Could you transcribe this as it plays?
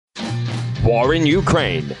war in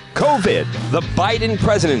Ukraine, COVID, the Biden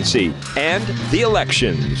presidency, and the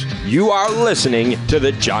elections. You are listening to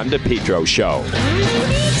The John DePetro Show.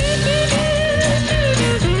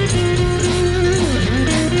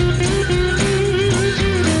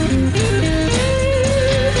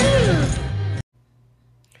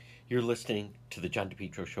 You're listening to The John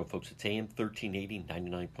DePetro Show, folks. It's AM 1380,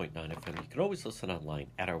 99.9 FM. You can always listen online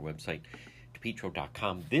at our website,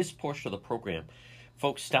 DePetro.com. This portion of the program,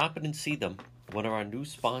 folks, stop it and see them. One of our new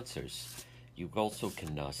sponsors. You also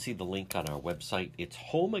can see the link on our website. It's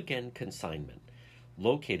Home Again Consignment,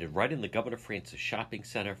 located right in the Governor Francis Shopping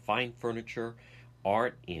Center. Fine furniture,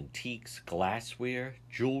 art, antiques, glassware,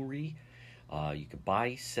 jewelry. You can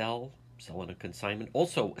buy, sell on a consignment.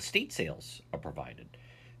 Also, estate sales are provided.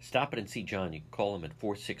 Stop it and see John. You can call him at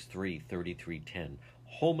 463-3310.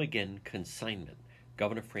 Home Again Consignment,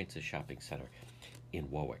 Governor Francis Shopping Center in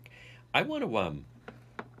Warwick. I want to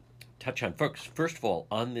touch on, first of all,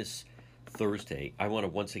 on this Thursday, I want to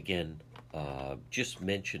once again just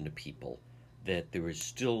mention to people that there is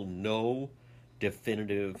still no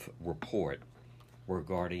definitive report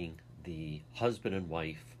regarding the husband and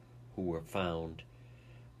wife who were found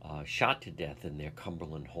shot to death in their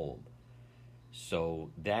Cumberland home.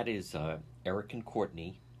 So that is Eric and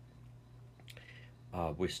Courtney.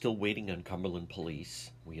 We're still waiting on Cumberland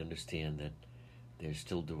Police. We understand that they're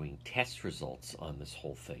still doing test results on this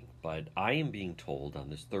whole thing. But I am being told on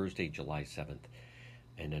this Thursday, July 7th,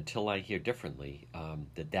 and until I hear differently,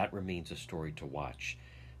 that remains a story to watch.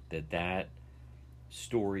 That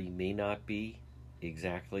story may not be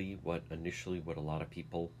exactly what a lot of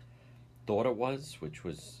people thought it was, which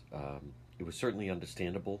was, it was certainly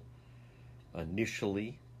understandable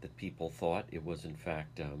initially that people thought it was, in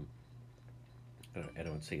fact, I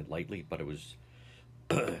don't say it lightly, but it was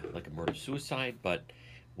like a murder-suicide. But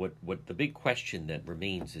what the big question that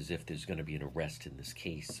remains is if there's going to be an arrest in this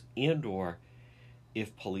case, and or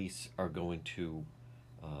if police are going to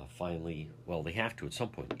finally, well, they have to at some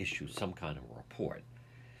point issue some kind of a report.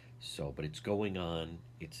 So, but it's going on.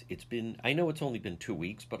 It's been, I know it's only been 2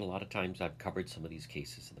 weeks, but a lot of times I've covered some of these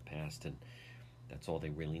cases in the past, and that's all they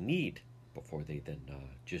really need before they then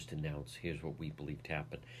just announce, here's what we believed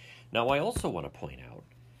happened. Now, I also want to point out,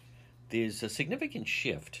 there's a significant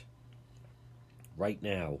shift right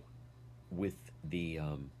now with the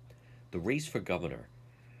race for governor,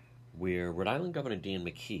 where Rhode Island Governor Dan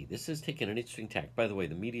McKee, this has taken an interesting tack. By the way,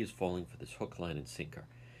 the media is falling for this hook, line, and sinker.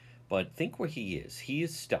 But think where he is. He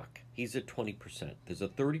is stuck. He's at 20%. There's a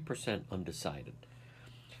 30% undecided.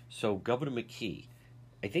 So Governor McKee,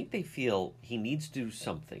 I think they feel he needs to do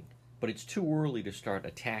something, but it's too early to start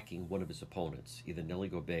attacking one of his opponents, either Nellie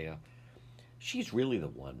Gorbea, she's really the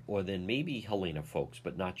one, or then maybe Helena Folks,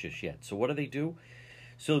 but not just yet. So what do?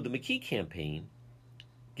 So the McKee campaign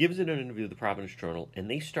gives it an interview with the Providence Journal, and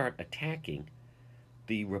they start attacking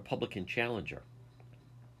the Republican challenger,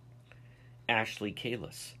 Ashley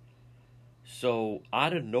Kalis. So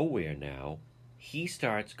out of nowhere now, he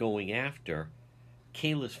starts going after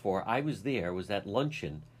Kalis for, I was there, it was that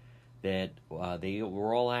luncheon that they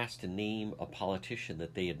were all asked to name a politician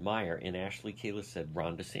that they admire, and Ashley Kalis said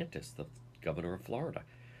Ron DeSantis, the governor of Florida.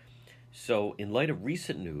 So in light of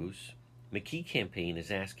recent news, McKee campaign is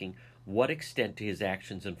asking what extent do his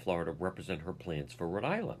actions in Florida represent her plans for Rhode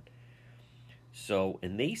Island. So,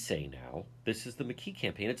 and they say now, this is the McKee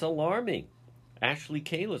campaign, it's alarming. Ashley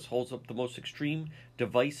Kalis holds up the most extreme,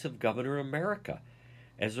 divisive governor in America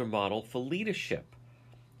as her model for leadership,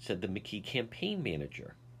 said the McKee campaign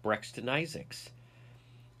manager, Brexton Isaacs.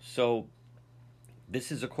 So,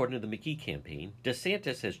 this is according to the McKee campaign.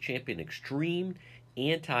 DeSantis has championed extreme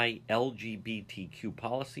anti-LGBTQ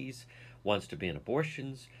policies, wants to ban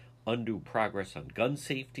abortions, undo progress on gun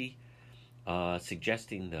safety,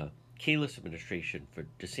 suggesting the Kalis administration for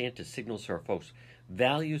DeSantis signals her folks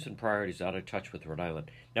values and priorities out of touch with Rhode Island.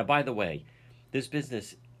 Now, by the way, this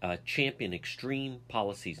business champion extreme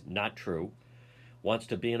policies, not true. Wants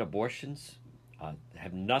to ban abortions.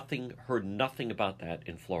 Heard nothing about that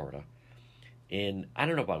in Florida. And I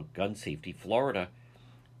don't know about gun safety. Florida,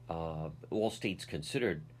 all states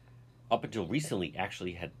considered, up until recently,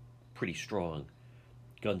 actually had pretty strong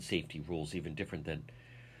gun safety rules, even different than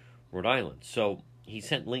Rhode Island. So he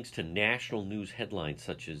sent links to national news headlines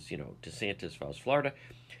such as, DeSantis vows Florida.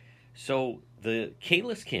 So the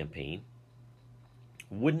Kalis campaign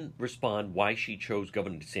wouldn't respond why she chose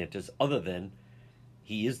Governor DeSantis, other than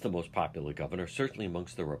he is the most popular governor, certainly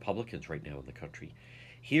amongst the Republicans right now in the country.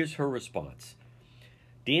 Here's her response.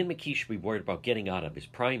 Dan McKee should be worried about getting out of his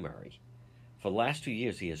primary. For the last 2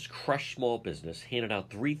 years, he has crushed small business, handed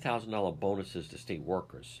out $3,000 bonuses to state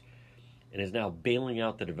workers, and is now bailing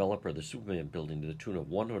out the developer of the Superman building to the tune of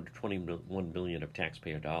 $121 million of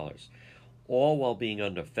taxpayer dollars, all while being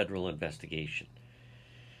under federal investigation.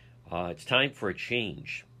 It's time for a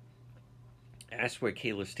change. Asked where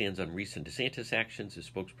Kayla stands on recent DeSantis actions, his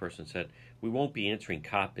spokesperson said, "We won't be answering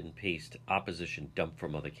copy and paste opposition dumped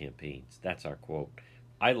from other campaigns." That's our quote.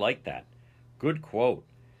 I like that. Good quote.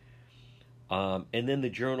 And then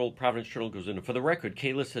the Providence Journal goes in, for the record,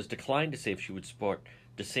 Kayla has declined to say if she would support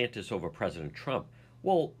DeSantis over President Trump.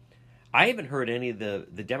 Well, I haven't heard any of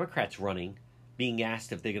the Democrats running being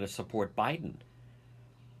asked if they're going to support Biden.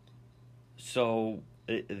 So,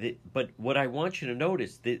 but what I want you to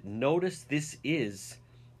notice this is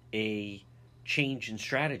a change in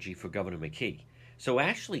strategy for Governor McKee. So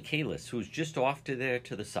Ashley Kalus, who's just off to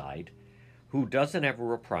the side, who doesn't have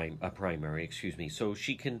a primary, so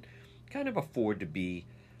she can kind of afford to be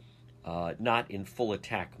not in full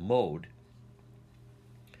attack mode.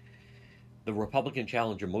 The Republican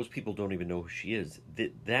challenger, most people don't even know who she is.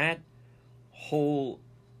 That whole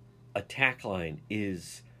attack line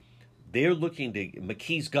is, they're looking to,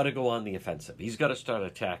 McKee's got to go on the offensive. He's got to start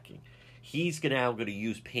attacking. He's now going to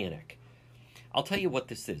use panic. I'll tell you what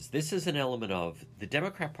this is. This is an element of the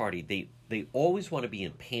Democrat Party. They always want to be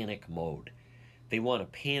in panic mode. They want to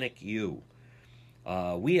panic you.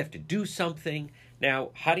 We have to do something. Now,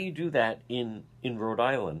 how do you do that in Rhode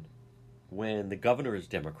Island when the governor is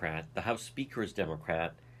Democrat, the House Speaker is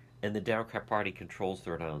Democrat, and the Democrat Party controls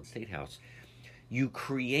the Rhode Island State House? You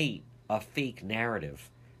create a fake narrative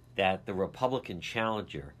that the Republican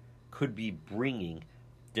challenger could be bringing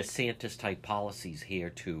DeSantis-type policies here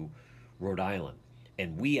to Rhode Island.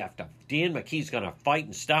 And we have to, Dan McKee's going to fight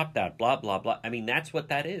and stop that, blah, blah, blah. I mean, that's what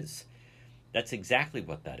that is. That's exactly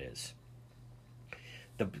what that is.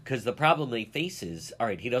 Because the problem they face is, all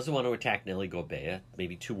right, he doesn't want to attack Nellie Gorbea,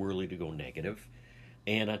 maybe too early to go negative.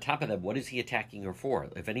 And on top of that, what is he attacking her for?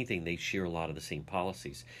 If anything, they share a lot of the same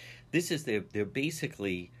policies. This is, they're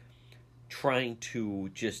basically trying to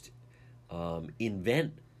just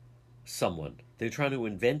invent someone. They're trying to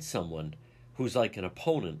invent someone who's like an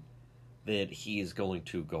opponent that he is going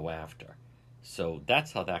to go after. So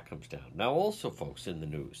that's how that comes down. Now also, folks, in the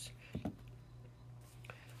news,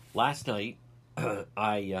 last night,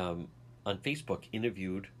 I, on Facebook,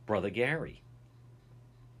 interviewed Brother Gary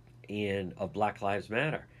of Black Lives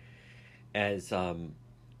Matter, as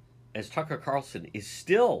Tucker Carlson is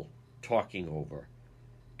still talking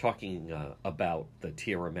about the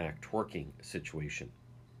Tierra Mac twerking situation.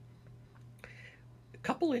 A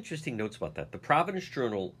couple interesting notes about that. The Providence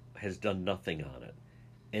Journal has done nothing on it,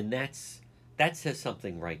 and that says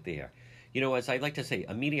something right there. You know, as I like to say,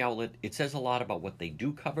 a media outlet, it says a lot about what they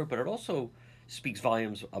do cover, but it also speaks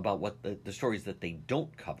volumes about what the stories that they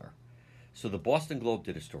don't cover. So the Boston Globe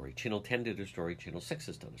did a story, Channel 10 did a story, Channel 6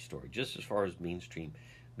 has done a story, just as far as mainstream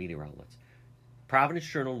media outlets. Providence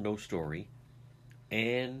Journal, no story.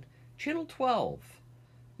 And Channel 12,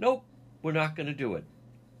 nope, we're not going to do it.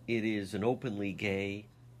 It is an openly gay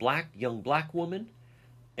young black woman,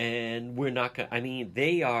 and we're not going to, I mean,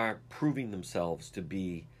 they are proving themselves to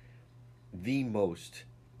be the most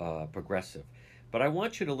progressive. But I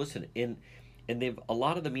want you to listen, and a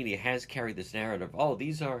lot of the media has carried this narrative, oh,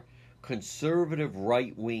 these are conservative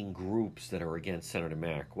right-wing groups that are against Senator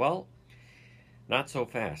Mack. Well, not so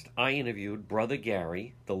fast. I interviewed Brother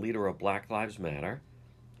Gary, the leader of Black Lives Matter,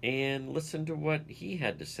 and listened to what he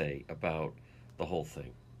had to say about the whole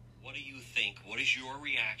thing. What do you think? What is your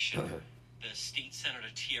reaction? The State Senator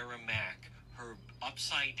Tierra Mack, her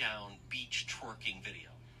upside-down beach twerking video.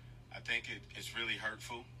 I think it's really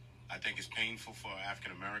hurtful. I think it's painful for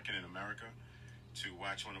African American in America to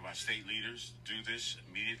watch one of our state leaders do this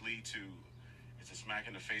immediately. It's a smack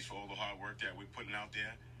in the face for all the hard work that we're putting out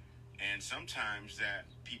there. And sometimes that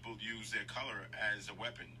people use their color as a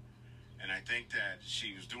weapon. And I think that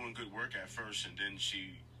she was doing good work at first, and then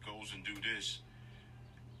she goes and do this.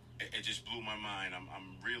 It just blew my mind.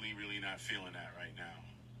 I'm really, really not feeling that right now.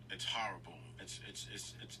 It's horrible. It's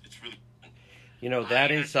really. You know,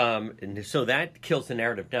 that is and so that kills the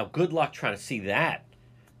narrative. Now, good luck trying to see that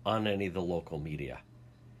on any of the local media.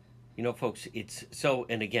 You know, folks, it's so.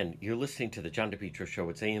 And again, you're listening to the John DePietro Show.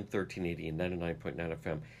 It's AM 1380 and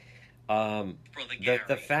 99.9 FM.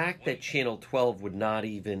 The fact that Channel 12 would not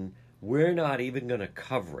even, we're not even going to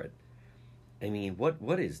cover it. I mean,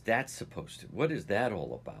 what is that supposed to? What is that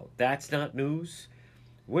all about? That's not news.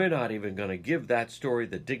 We're not even going to give that story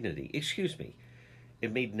the dignity. Excuse me.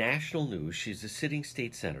 It made national news. She's a sitting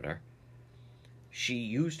state senator. She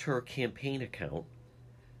used her campaign account.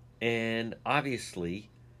 And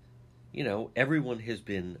obviously, you know, everyone has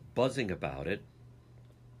been buzzing about it.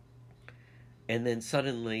 and then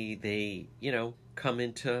suddenly they, come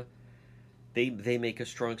into, they make a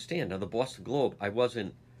strong stand. Now, the Boston Globe, I'm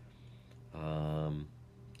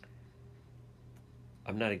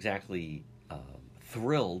not exactly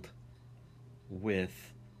thrilled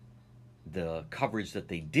with the coverage that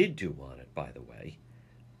they did do on it, by the way,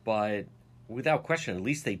 but without question, at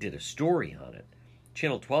least they did a story on it.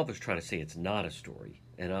 Channel 12 is trying to say it's not a story,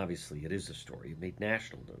 and obviously it is a story. It made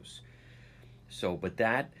national news. So, but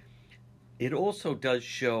it also does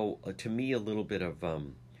show, to me, a little bit of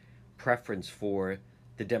preference for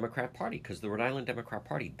the Democrat Party, because the Rhode Island Democrat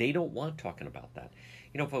Party, they don't want talking about that.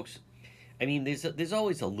 Folks, I mean, there's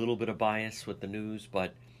always a little bit of bias with the news,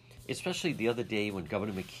 but especially the other day when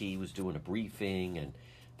Governor McKee was doing a briefing and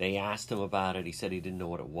they asked him about it, he said he didn't know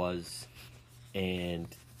what it was. And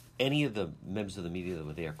any of the members of the media that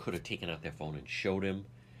were there could have taken out their phone and showed him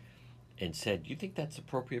and said, "You think that's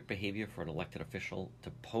appropriate behavior for an elected official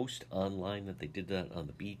to post online that they did that on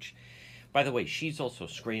the beach?" By the way, she's also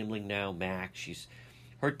scrambling now, Mac.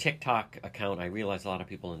 Her TikTok account, I realize a lot of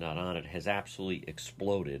people are not on it, has absolutely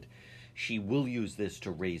exploded. She will use this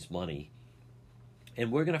to raise money.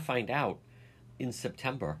 And we're going to find out in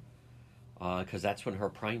September, because that's when her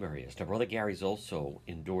primary is. Her brother Gary's also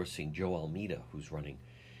endorsing Joe Almeida, who's running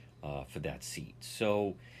for that seat.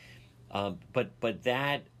 So, but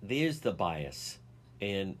there's the bias.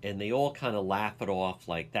 And they all kind of laugh it off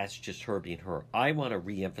like that's just her being her. I want to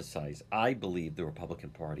reemphasize, I believe the Republican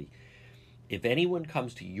Party, if anyone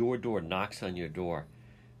comes to your door, knocks on your door,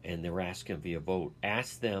 and they're asking via vote,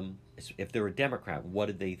 ask them, if they're a Democrat, what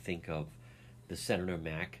did they think of the Senator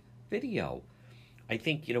Mack video? I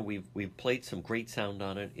think, we've played some great sound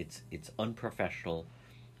on it. It's unprofessional.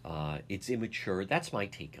 It's immature. That's my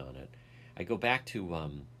take on it. I go back to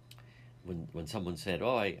when someone said,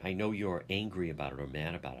 "Oh, I know you're angry about it or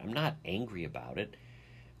mad about it." I'm not angry about it.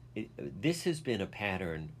 This has been a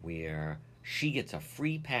pattern where she gets a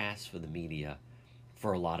free pass for the media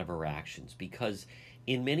for a lot of her actions, because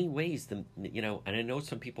in many ways, and I know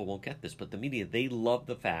some people won't get this, but the media, they love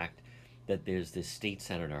the fact that there's this state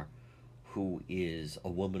senator who is a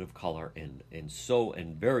woman of color and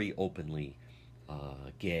very openly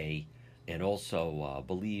gay, and also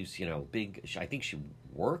believes, I think she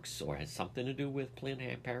works or has something to do with Planned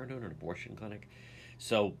Parenthood or an abortion clinic.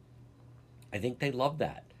 So I think they love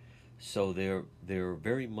that. So they're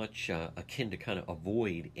very much akin to kind of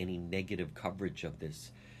avoid any negative coverage of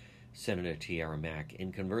this Senator Tiara Mack.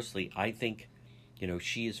 And conversely, I think,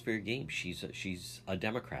 she is fair game. She's a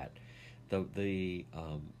Democrat. The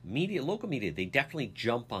media, local media, they definitely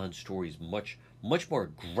jump on stories much more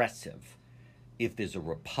aggressive if there's a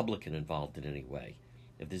Republican involved in any way.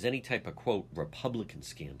 If there's any type of, quote, Republican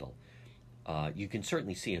scandal, you can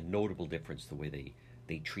certainly see a notable difference the way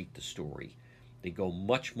they treat the story. They go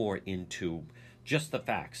much more into just the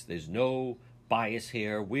facts. There's no bias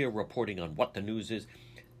here. We're reporting on what the news is.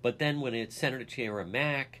 But then when it's Senator Tiara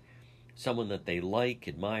Mack, someone that they like,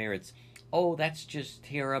 admire, it's, "Oh, that's just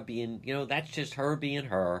Tiara being, that's just her being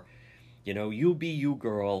her. You be you,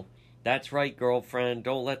 girl. That's right, girlfriend.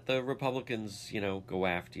 Don't let the Republicans, go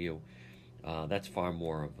after you." That's far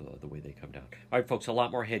more of the way they come down. All right, folks, a lot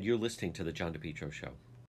more ahead. You're listening to The John DePietro Show.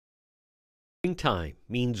 Springtime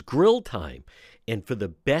means grill time. And for the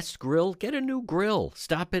best grill, get a new grill.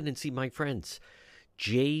 Stop in and see my friends.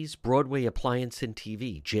 Jay's Broadway Appliance and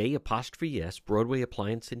TV. J''S Broadway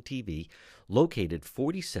Appliance and TV. Located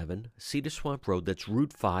 47 Cedar Swamp Road. That's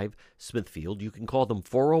Route 5, Smithfield. You can call them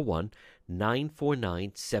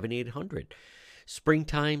 401-949-7800.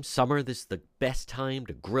 Springtime, summer, this is the best time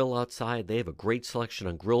to grill outside. They have a great selection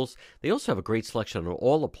on grills. They also have a great selection on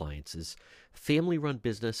all appliances. Family-run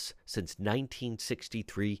business since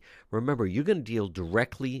 1963. Remember, you're going to deal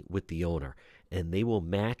directly with the owner, and they will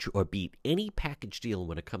match or beat any package deal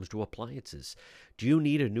when it comes to appliances. Do you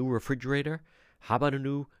need a new refrigerator? How about a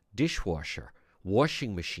new dishwasher,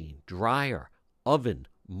 washing machine, dryer, oven,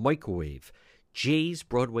 microwave? Jay's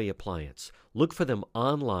Broadway Appliance. Look for them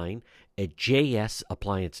online at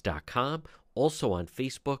jsappliance.com. Also on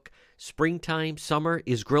Facebook. Springtime, summer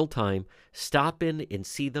is grill time. Stop in and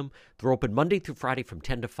see them. They're open Monday through Friday from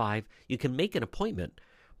 10 to 5. You can make an appointment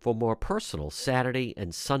for more personal Saturday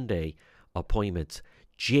and Sunday appointments.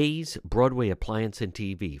 Jay's Broadway Appliance and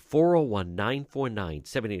TV,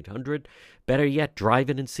 401-949-7800. Better yet, drive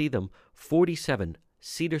in and see them, 47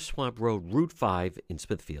 Cedar Swamp Road, Route 5 in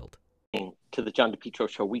Smithfield. To the John DePietro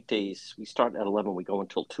Show weekdays. We start at 11. We go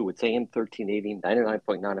until 2. It's AM 1380,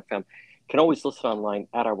 99.9 FM. You can always listen online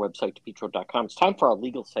at our website, depetro.com. It's time for our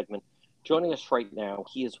legal segment. Joining us right now,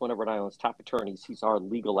 he is one of Rhode Island's top attorneys. He's our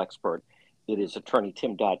legal expert. It is Attorney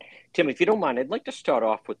Tim Dodd. Tim, if you don't mind, I'd like to start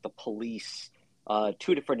off with the police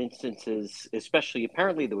two different instances, especially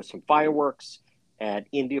apparently there was some fireworks at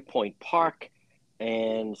India Point Park,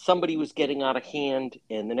 and somebody was getting out of hand.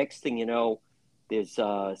 And the next thing you know, there's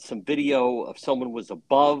some video of someone was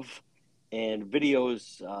above, and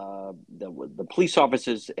videos the police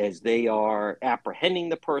officers as they are apprehending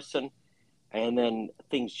the person, and then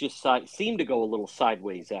things just seem to go a little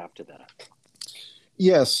sideways after that.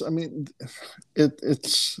 Yes, I mean,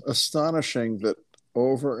 it's astonishing that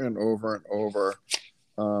over and over and over,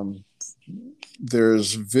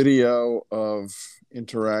 there's video of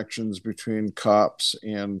interactions between cops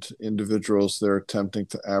and individuals they're attempting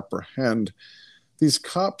to apprehend. These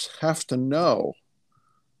cops have to know,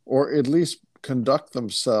 or at least conduct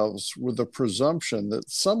themselves with a presumption that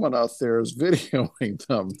someone out there is videoing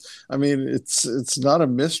them. I mean, it's not a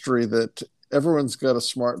mystery that everyone's got a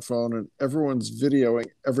smartphone and everyone's videoing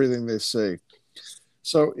everything they see.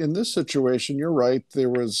 So in this situation, you're right. There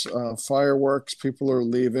was fireworks. People are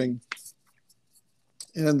leaving.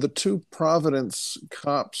 And the two Providence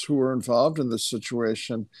cops who were involved in this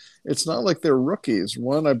situation, it's not like they're rookies.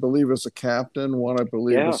 One, I believe, is a captain. One, I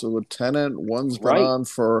believe, is a lieutenant. One's been on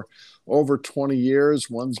for over 20 years.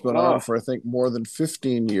 One's been on for, I think, more than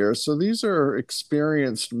 15 years. So these are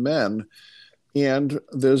experienced men. And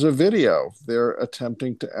there's a video. They're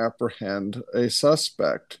attempting to apprehend a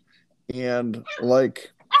suspect. And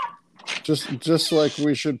just like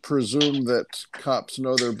we should presume that cops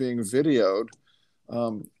know they're being videoed,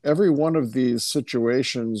 every one of these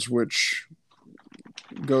situations which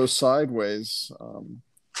goes sideways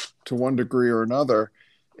to one degree or another,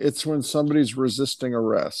 it's when somebody's resisting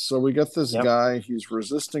arrest. So we get this guy, he's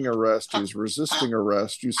resisting arrest.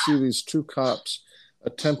 You see these two cops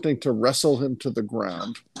attempting to wrestle him to the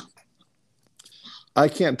ground. I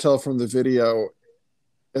can't tell from the video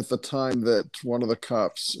at the time that one of the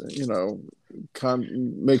cops,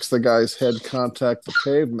 makes the guy's head contact the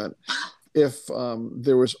pavement, if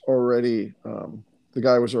there was already, the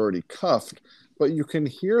guy was already cuffed. But you can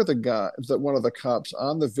hear one of the cops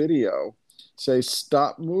on the video say,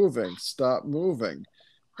 "Stop moving, stop moving."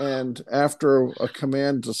 And after a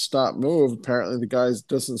command to stop move, apparently the guy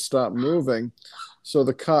doesn't stop moving. So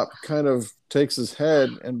the cop kind of takes his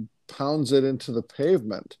head and pounds it into the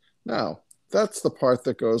pavement. Now, that's the part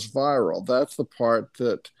that goes viral. That's the part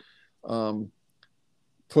that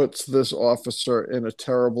puts this officer in a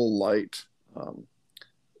terrible light.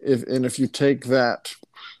 If you take that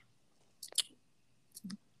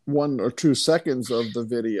 1 or 2 seconds of the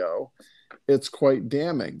video, it's quite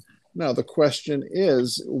damning. Now, the question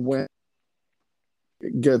is, when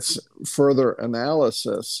it gets further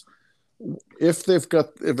analysis, if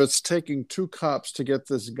it's taking 2 cops to get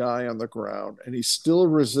this guy on the ground and he's still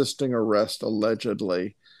resisting arrest,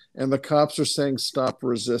 allegedly, and the cops are saying stop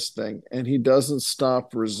resisting, and he doesn't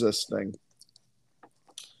stop resisting,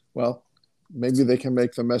 well, maybe they can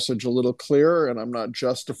make the message a little clearer, and I'm not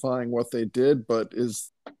justifying what they did, but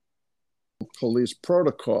is police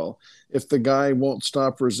protocol. If the guy won't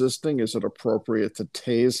stop resisting, is it appropriate to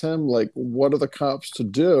tase him? Like, what are the cops to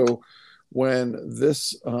do when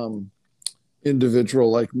this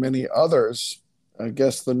individual, like many others, I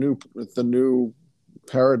guess the new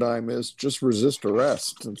paradigm is just resist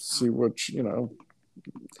arrest and see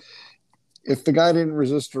if the guy didn't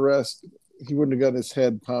resist arrest, he wouldn't have got his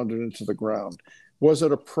head pounded into the ground. Was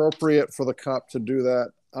it appropriate for the cop to do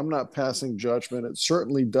that? I'm not passing judgment. It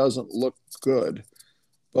certainly doesn't look good,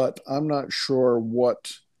 but I'm not sure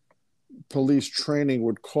what police training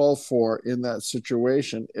would call for in that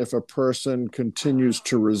situation if a person continues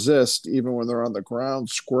to resist, even when they're on the ground,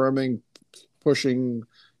 squirming, pushing.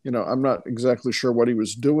 I'm not exactly sure what he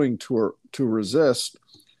was doing to resist.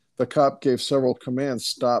 The cop gave several commands.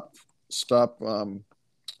 Stop.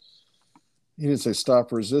 He didn't say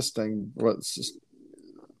stop resisting, but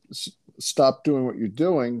stop doing what you're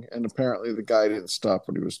doing. And apparently the guy didn't stop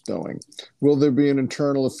what he was doing. Will there be an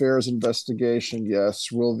internal affairs investigation?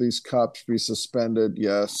 Yes. Will these cops be suspended?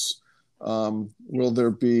 Yes. Will there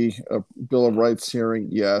be a Bill of Rights hearing?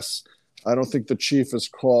 Yes. I don't think the chief has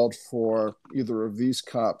called for either of these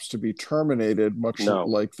cops to be terminated,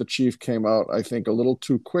 like the chief came out, I think, a little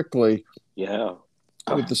too quickly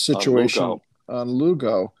with the situation on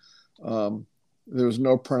Lugo. There was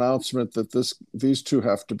no pronouncement that these two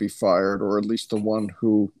have to be fired, or at least the one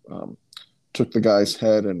who took the guy's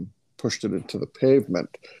head and pushed it into the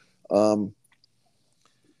pavement.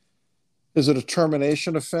 Is it a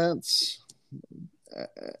termination offense?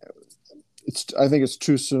 I think it's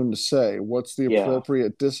too soon to say. What's the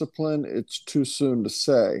appropriate discipline? It's too soon to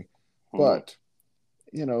say. But,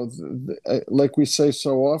 like we say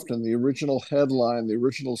so often, the original headline, the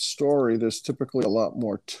original story, there's typically a lot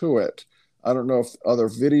more to it. I don't know if other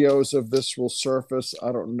videos of this will surface.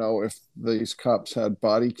 I don't know if these cops had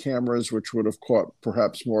body cameras, which would have caught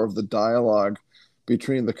perhaps more of the dialogue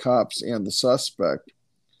between the cops and the suspect.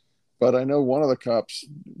 But I know one of the cops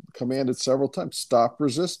commanded several times, stop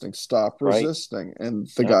resisting, Right. and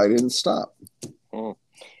the guy didn't stop. Mm.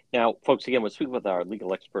 Now, folks, again, we're speaking with our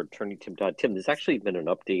legal expert, Attorney Tim Dodd. Tim, there's actually been an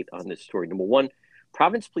update on this story. Number one,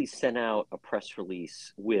 Providence Police sent out a press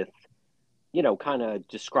release with, kind of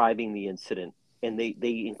describing the incident, and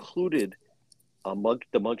they included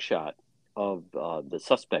the mugshot of the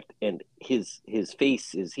suspect, and his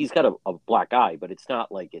face he's got a black eye, but it's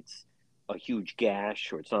not like it's a huge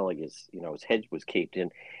gash, or it's not like his head was caved in.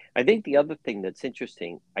 I think the other thing that's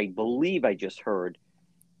interesting, I believe I just heard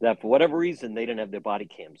that for whatever reason they didn't have their body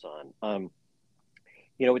cams on.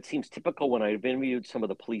 It seems typical when I've interviewed some of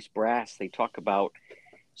the police brass, they talk about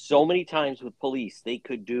so many times with police they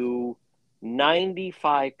could do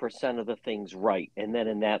 95% of the things right, and then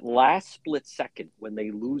in that last split second when they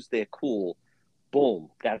lose their cool, boom,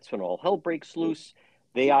 that's when all hell breaks loose.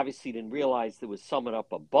 They obviously didn't realize there was someone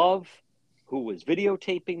up above who was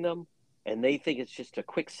videotaping them, and they think it's just a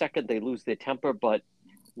quick second, they lose their temper, but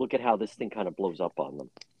look at how this thing kind of blows up on them.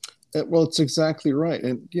 Well, it's exactly right.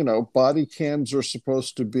 And, body cams are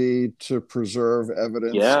supposed to be to preserve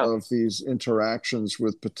evidence of these interactions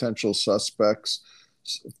with potential suspects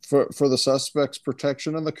for the suspect's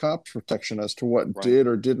protection and the cop's protection as to what did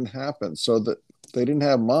or didn't happen. So that they didn't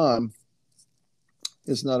have them on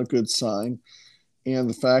is not a good sign. And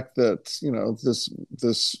the fact that,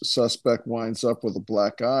 this suspect winds up with a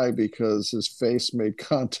black eye because his face made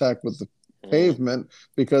contact with the pavement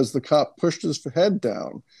because the cop pushed his head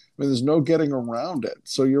down. I mean, there's no getting around it.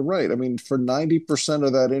 So you're right. I mean, for 90%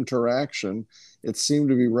 of that interaction, it seemed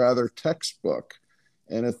to be rather textbook.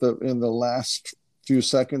 And in the last few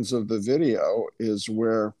seconds of the video is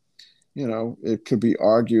where, it could be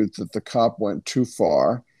argued that the cop went too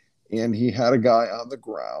far, and he had a guy on the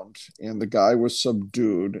ground, and the guy was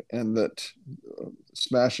subdued, and that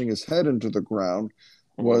smashing his head into the ground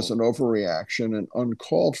was an overreaction and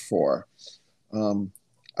uncalled for.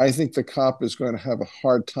 I think the cop is going to have a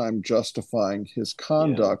hard time justifying his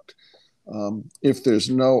conduct if there's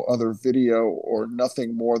no other video or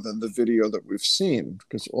nothing more than the video that we've seen,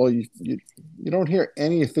 because you don't hear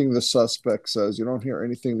anything the suspect says. You don't hear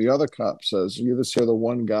anything the other cop says. You just hear the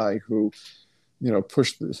one guy who,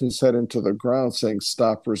 pushed his head into the ground saying,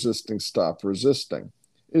 stop resisting, stop resisting.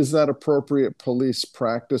 Is that appropriate police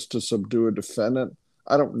practice to subdue a defendant?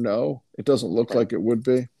 I don't know. It doesn't look like it would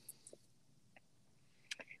be.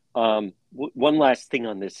 One last thing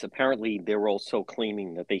on this. Apparently, they're also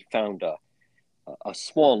claiming that they found a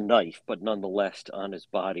small knife, but nonetheless on his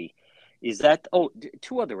body. Is that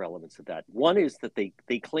two other elements of that? One is that they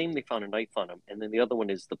claim they found a knife on him, and then the other one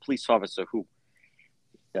is the police officer who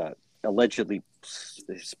allegedly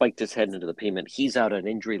spiked his head into the pavement. He's out on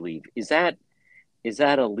injury leave. Is that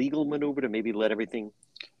a legal maneuver to maybe let everything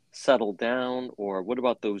settle down, or what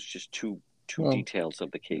about those just two details of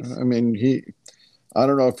the case? I mean, I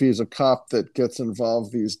don't know if he's a cop that gets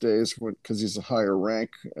involved these days because he's a higher rank.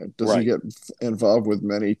 Does he get involved with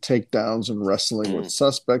many takedowns and wrestling with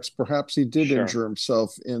suspects? Perhaps he did injure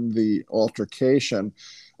himself in the altercation.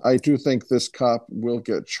 I do think this cop will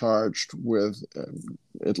get charged with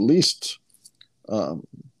at least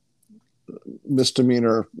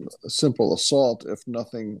misdemeanor simple assault, if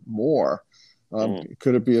nothing more.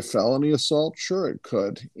 Could it be a felony assault? Sure, it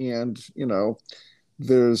could. And,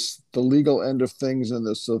 there's the legal end of things and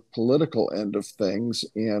there's the political end of things,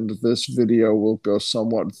 and this video will go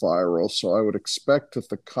somewhat viral. So I would expect that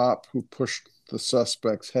the cop who pushed the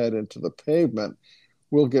suspect's head into the pavement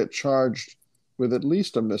will get charged with at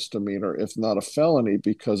least a misdemeanor, if not a felony,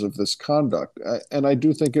 because of this conduct. And I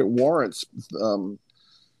do think it warrants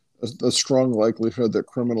a strong likelihood that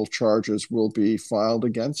criminal charges will be filed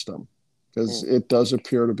against him, because it does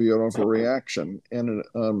appear to be an overreaction and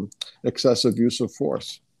an excessive use of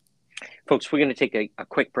force. Folks, we're going to take a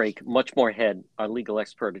quick break. Much more ahead. Our legal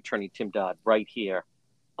expert, Attorney Tim Dodd, right here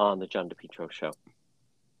on the John DePietro Show.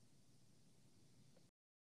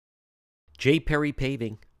 J. Perry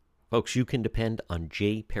Paving. Folks, you can depend on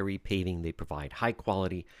J. Perry Paving. They provide high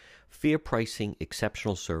quality, fair pricing,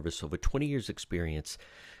 exceptional service, over 20 years experience,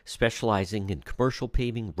 specializing in commercial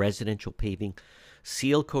paving, residential paving,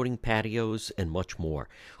 seal coating patios, and much more.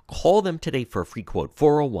 Call them today for a free quote,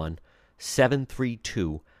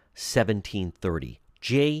 401-732-1730.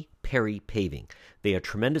 J. Perry Paving. They are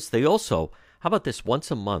tremendous. They also, how about this, once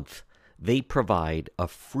a month, they provide a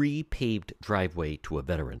free paved driveway to a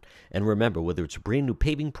veteran. And remember, whether it's a brand new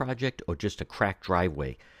paving project or just a cracked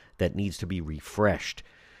driveway that needs to be refreshed,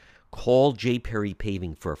 Call J. Perry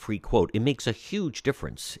Paving for a free quote. It makes a huge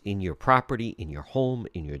difference in your property, in your home,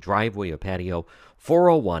 in your driveway or patio.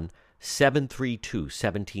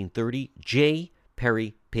 401-732-1730. J.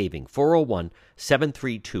 Perry Paving.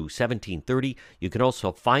 401-732-1730. You can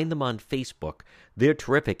also find them on Facebook. They're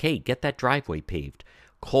terrific. Hey, get that driveway paved.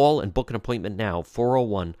 Call and book an appointment now.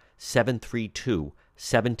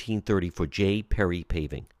 401-732-1730 for J. Perry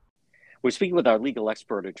Paving. We're speaking with our legal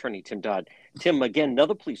expert, Attorney Tim Dodd. Tim, again,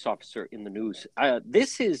 another police officer in the news.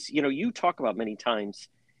 This is, you talk about many times,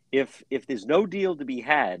 if there's no deal to be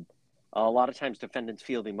had, a lot of times defendants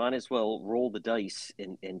feel they might as well roll the dice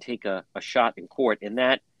and take a shot in court. And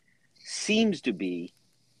that seems to be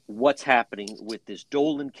what's happening with this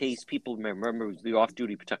Dolan case. People remember it was the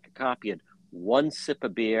off-duty Pawtucket cop. He had one sip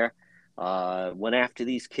of beer, went after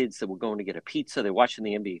these kids that were going to get a pizza. They're watching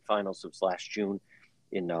the NBA Finals. It was last June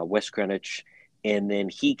in West Greenwich, and then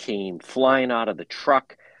he came flying out of the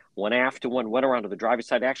truck, went after one, went around to the driver's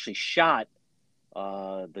side, actually shot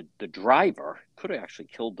the driver, could have actually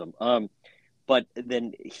killed them. But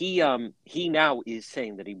then he now is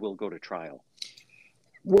saying that he will go to trial.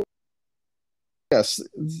 Well, yes,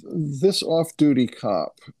 this off-duty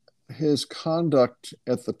cop, his conduct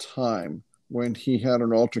at the time when he had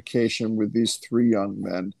an altercation with these three young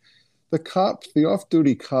men, the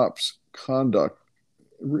off-duty cop's conduct,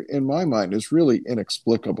 in my mind, is really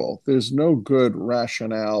inexplicable. There's no good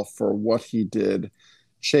rationale for what he did,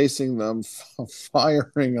 chasing them,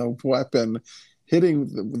 firing a weapon,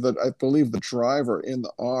 hitting I believe the driver in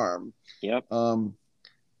the arm. Yep.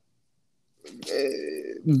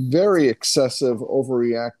 Very excessive,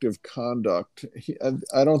 overreactive conduct.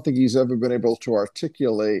 I don't think he's ever been able to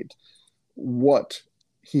articulate what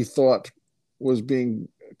he thought was being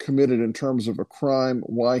committed in terms of a crime,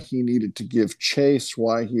 why he needed to give chase,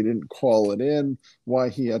 why he didn't call it in, why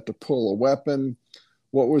he had to pull a weapon,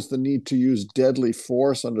 what was the need to use deadly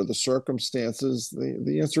force under the circumstances.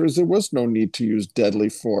 The answer is there was no need to use deadly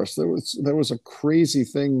force. There was a crazy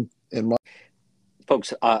thing in my...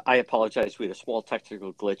 Folks, I apologize. We had a small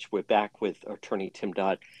technical glitch. We're back with Attorney Tim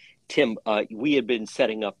Dodd. Tim, we had been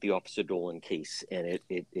setting up the Officer Dolan case, and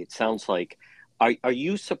it sounds like... Are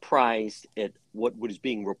you surprised at what was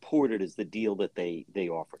being reported as the deal that they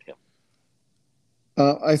offered him?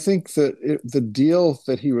 I think that the deal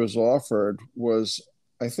that he was offered was,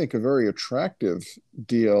 I think, a very attractive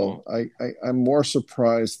deal. I'm more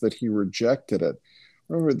surprised that he rejected it.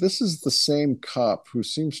 Remember, this is the same cop who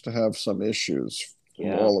seems to have some issues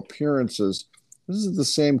from all appearances. This is the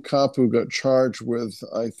same cop who got charged with,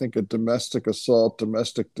 I think, a domestic assault,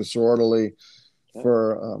 domestic disorderly,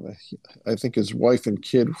 for I think his wife and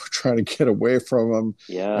kid were trying to get away from him,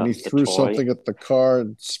 and he threw something at the car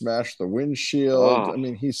and smashed the windshield. I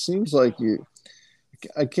mean, he seems like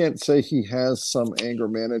I can't say he has some anger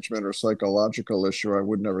management or psychological issue. I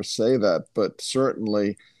would never say that, but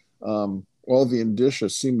certainly all the indicia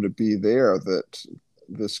seem to be there that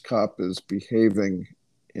this cop is behaving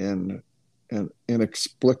in an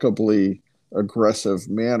inexplicably aggressive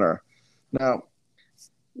manner. Now,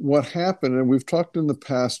 what happened, and we've talked in the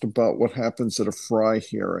past about what happens at a Fry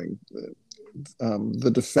hearing.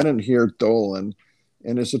 The defendant here, Dolan,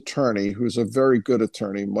 and his attorney, who's a very good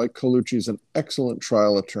attorney, Mike Colucci, is an excellent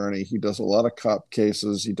trial attorney. He does a lot of cop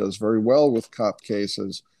cases. He does very well with cop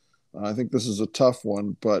cases. I think this is a tough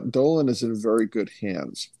one, but Dolan is in very good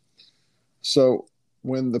hands. So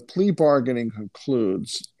when the plea bargaining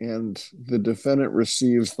concludes and the defendant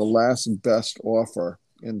receives the last best offer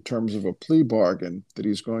in terms of a plea bargain that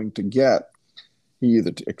he's going to get, he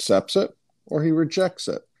either accepts it or he rejects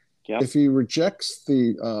it. Yep. If he rejects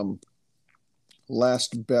the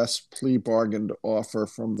last best plea bargained offer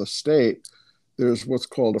from the state, there's what's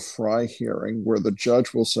called a Fry hearing, where the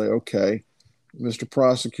judge will say, okay, Mr.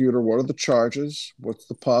 Prosecutor, what are the charges? What's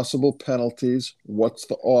the possible penalties? What's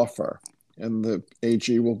the offer? And the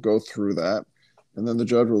AG will go through that. And then the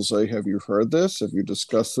judge will say, have you heard this? Have you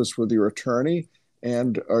discussed this with your attorney?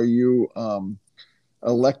 And are you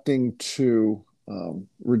electing to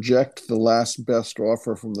reject the last best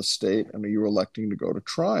offer from the state? And are you electing to go to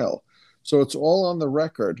trial? So it's all on the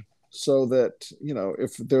record, so that,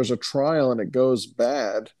 if there's a trial and it goes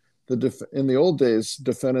bad, in the old days,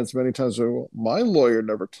 defendants many times say, well, my lawyer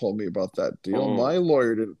never told me about that deal. My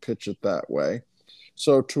lawyer didn't pitch it that way.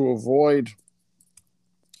 So to avoid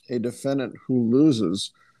a defendant who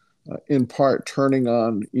loses, in part turning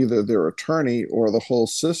on either their attorney or the whole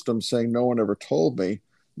system saying, no one ever told me,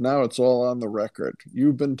 now it's all on the record.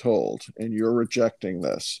 You've been told, and you're rejecting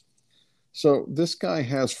this. So this guy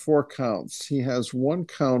has 4 counts. He has 1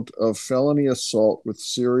 count of felony assault with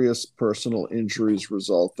serious personal injuries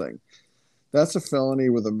resulting. That's a felony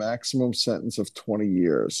with a maximum sentence of 20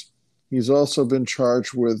 years. He's also been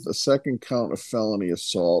charged with a second count of felony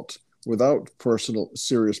assault without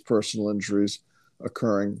serious personal injuries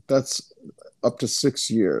occurring. That's up to 6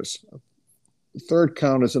 years. The third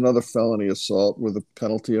count is another felony assault with a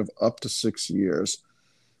penalty of up to 6 years.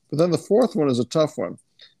 But then the fourth one is a tough one.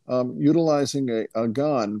 Utilizing a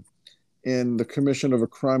gun in the commission of a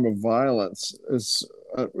crime of violence is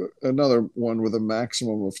another one with a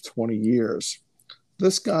maximum of 20 years.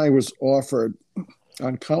 This guy was offered,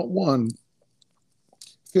 on count one,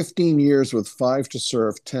 15 years with 5 to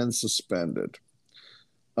serve, 10 suspended.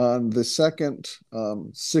 On the second,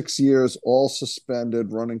 6 years, all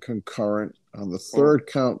suspended, running concurrent. On the third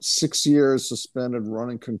count, 6 years suspended,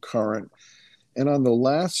 running concurrent. And on the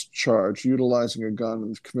last charge, utilizing a gun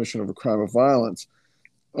in the commission of a crime of violence,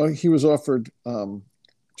 he was offered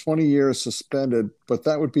 20 years suspended, but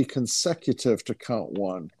that would be consecutive to count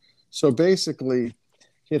one. So basically,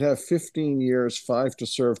 he'd have 15 years, 5 to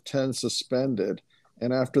serve, 10 suspended.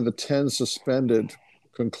 And after the 10 suspended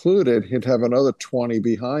concluded, he'd have another 20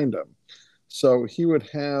 behind him. So he would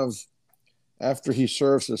have, after he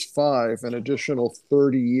serves his 5, an additional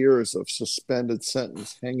 30 years of suspended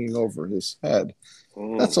sentence hanging over his head.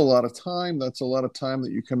 That's a lot of time. That's a lot of time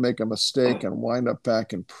that you can make a mistake and wind up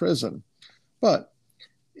back in prison. But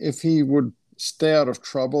if he would stay out of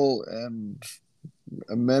trouble and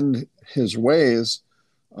amend his ways,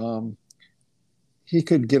 he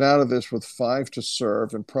could get out of this with 5 to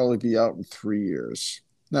serve and probably be out in 3 years.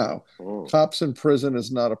 Now, cops in prison is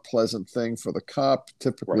not a pleasant thing for the cop.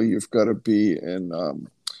 Typically, you've got to be in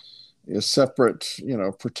a separate,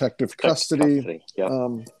 protective custody.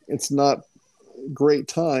 It's not a great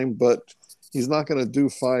time, but he's not going to do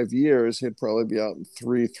 5 years. He'd probably be out in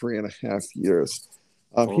 3.5 years.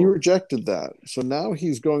 He rejected that. So now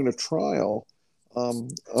he's going to trial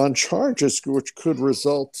on charges which could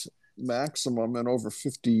result maximum in over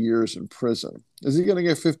 50 years in prison. Is he going to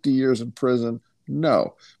get 50 years in prison?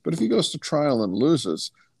 No. But if he goes to trial and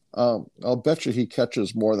loses, I'll bet you he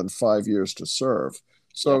catches more than 5 years to serve.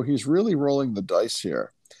 So he's really rolling the dice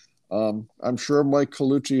here. I'm sure Mike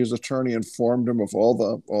Colucci, his attorney, informed him of all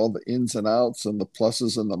the ins and outs and the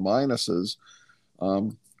pluses and the minuses.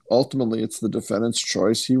 Ultimately, it's the defendant's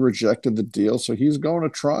choice. He rejected the deal, so he's going to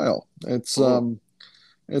trial. It's going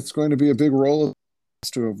to be a big roll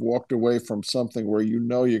to have walked away from something where you're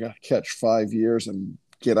going to catch 5 years and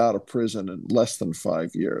get out of prison in less than 5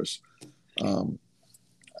 years.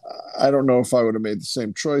 I don't know if I would have made the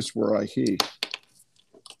same choice were I he.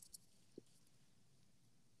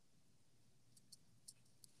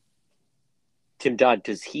 Tim Dodd,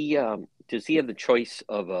 does he have the choice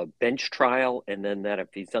of a bench trial, and then that if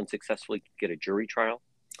he's unsuccessful, he can get a jury trial?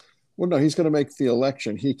 Well, no, he's going to make the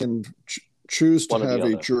election. He can choose to have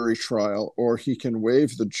a jury trial, or he can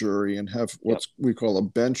waive the jury and have what we call a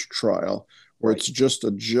bench trial, where it's just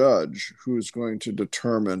a judge who's going to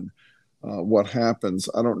determine what happens.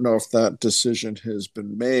 I don't know if that decision has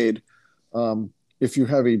been made. If you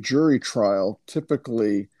have a jury trial,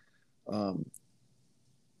 typically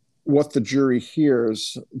what the jury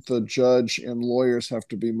hears, the judge and lawyers have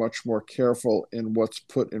to be much more careful in what's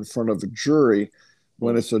put in front of a jury.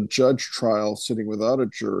 When it's a judge trial sitting without a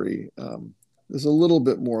jury, there's a little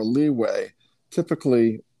bit more leeway.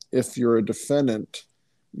 Typically, if you're a defendant,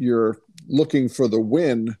 you're looking for the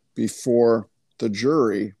win before the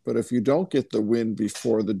jury. But if you don't get the win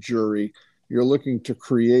before the jury, you're looking to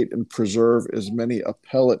create and preserve as many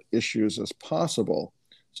appellate issues as possible,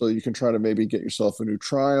 so you can try to maybe get yourself a new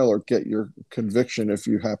trial or get your conviction if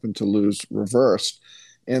you happen to lose reversed.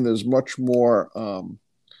 And there's much more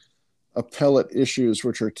appellate issues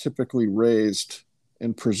which are typically raised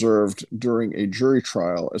and preserved during a jury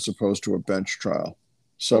trial as opposed to a bench trial.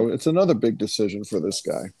 So it's another big decision for this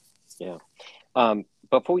guy. Yeah.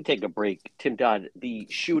 Before we take a break, Tim Dodd, the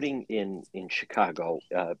shooting in Chicago,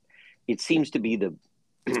 it seems to be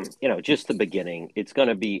just the beginning. It's going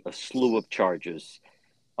to be a slew of charges.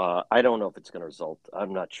 I don't know if it's going to result.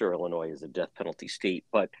 I'm not sure Illinois is a death penalty state,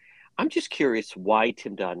 but I'm just curious why,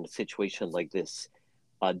 Tim Dodd, in a situation like this,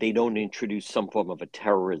 they don't introduce some form of a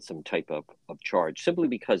terrorism type of charge, simply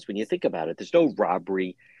because when you think about it, there's no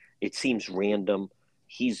robbery. It seems random.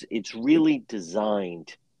 It's really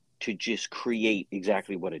designed to just create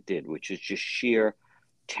exactly what it did, which is just sheer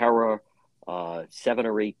terror, 7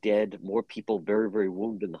 or 8 dead, more people very, very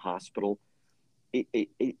wounded in the hospital.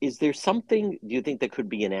 Is there something, do you think, that could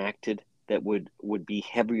be enacted that would be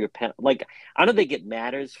heavier? Like, I know they get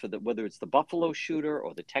matters for whether it's the Buffalo shooter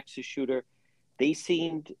or the Texas shooter. They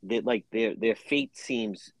seemed that like their fate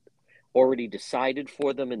seems already decided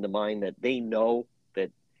for them, in the mind that they know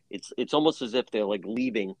that it's almost as if they're like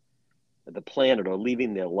leaving the planet or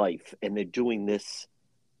leaving their life, and they're doing this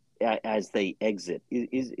as they exit.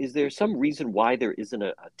 Is there some reason why there isn't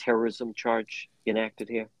a terrorism charge enacted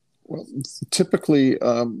here? Well, typically,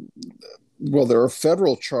 well, there are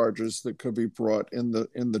federal charges that could be brought in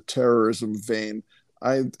the terrorism vein.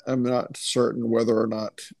 I'm not certain whether or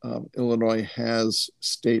not Illinois has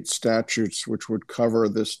state statutes which would cover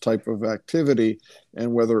this type of activity,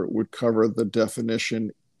 and whether it would cover the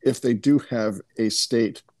definition if they do have a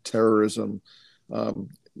state terrorism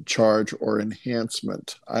charge or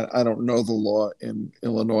enhancement. I don't know the law in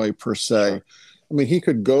Illinois per se. Sure. I mean, he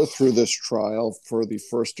could go through this trial for the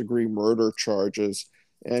first-degree murder charges,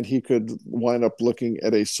 and he could wind up looking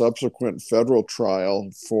at a subsequent federal trial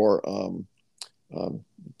for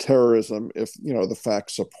terrorism if, the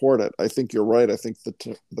facts support it. I think you're right. I think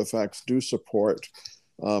the facts do support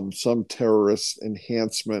some terrorist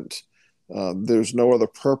enhancement. There's no other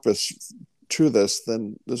purpose to this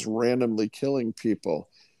than this randomly killing people.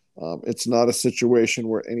 It's not a situation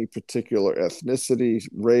where any particular ethnicity,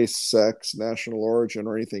 race, sex, national origin,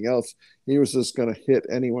 or anything else. He was just going to hit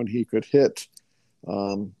anyone he could hit.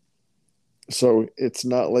 So it's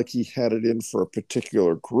not like he had it in for a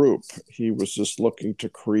particular group. He was just looking to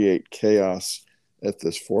create chaos at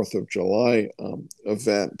this 4th of July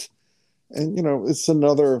event. And, it's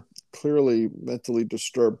another clearly mentally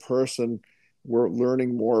disturbed person. We're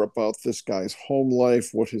learning more about this guy's home life,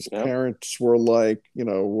 what his parents were like,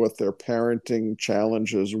 what their parenting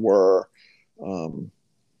challenges were.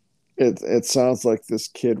 It sounds like this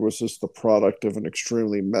kid was just the product of an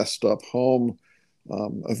extremely messed up home,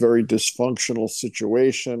 a very dysfunctional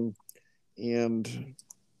situation. And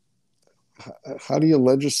how do you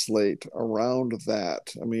legislate around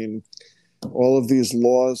that? I mean, all of these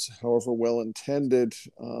laws, however well intended,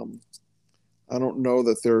 I don't know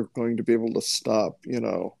that they're going to be able to stop,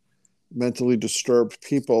 mentally disturbed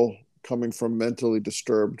people coming from mentally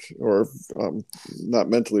disturbed or not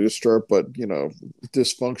mentally disturbed, but,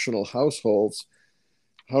 dysfunctional households.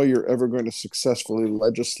 How you're ever going to successfully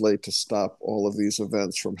legislate to stop all of these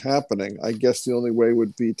events from happening. I guess the only way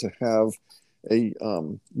would be to have a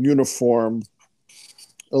uniform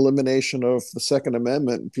elimination of the Second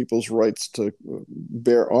Amendment and people's rights to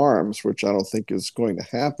bear arms, which I don't think is going to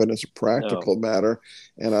happen as a practical matter.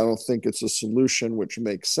 And I don't think it's a solution which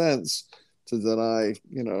makes sense to deny,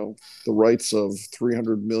 the rights of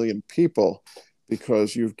 300 million people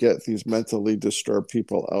because you get these mentally disturbed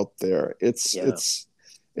people out there. It's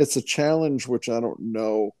a challenge which I don't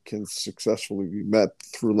know can successfully be met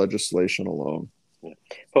through legislation alone. Yeah.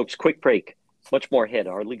 Folks, quick break. Much more ahead.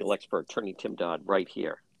 Our legal expert, Attorney Tim Dodd, right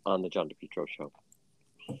here on the John DePietro Show.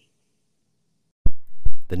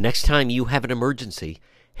 The next time you have an emergency,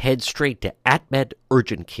 head straight to AtMed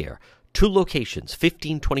Urgent Care. 2 locations,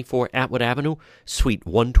 1524 Atwood Avenue, Suite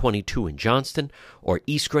 122 in Johnston, or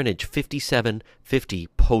East Greenwich 5750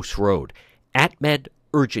 Post Road. AtMed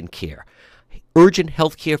Urgent Care. Urgent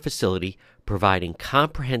healthcare facility providing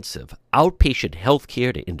comprehensive outpatient health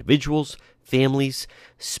care to individuals, families,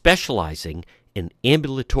 specializing in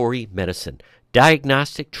ambulatory medicine,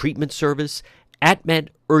 diagnostic treatment service. AtMed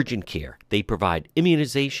Urgent Care. They provide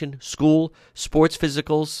immunization, school, sports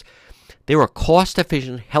physicals. They're a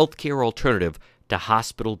cost-efficient healthcare alternative to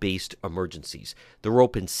hospital-based emergencies. They're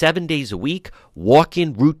open 7 days a week,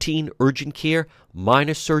 walk-in routine urgent care,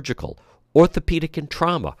 minor surgical, orthopedic and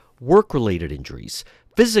trauma, work-related injuries,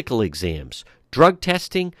 physical exams, drug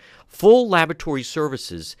testing, full laboratory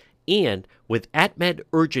services, and with AtMed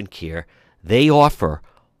Urgent Care, they offer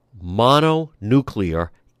mononuclear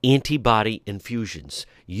antibody infusions.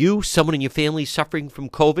 You, someone in your family suffering from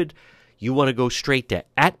COVID, you want to go straight to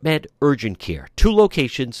AtMed Urgent Care. 2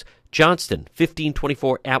 locations, Johnston,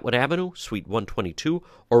 1524 Atwood Avenue, Suite 122,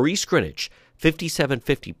 or East Greenwich,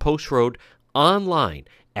 5750 Post Road, online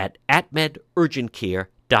at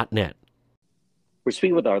atmedurgentcare.net. We're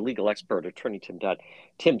speaking with our legal expert, Attorney Tim Dodd.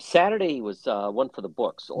 Tim, Saturday was one for the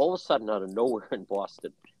books. All of a sudden, out of nowhere in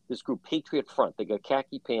Boston, this group, Patriot Front, they got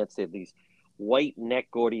khaki pants. They have these white neck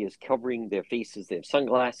gordias covering their faces. They have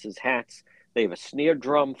sunglasses, hats. They have a snare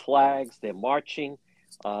drum, flags. They're marching.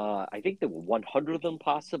 I think there were 100 of them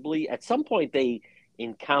possibly. At some point, they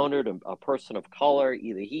encountered a person of color.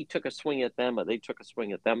 Either he took a swing at them or they took a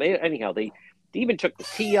swing at them. Anyhow, they even took the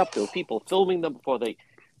tee up. There were people filming them before they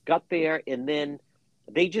got there. And then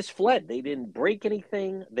they just fled. They didn't break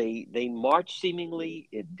anything. They marched seemingly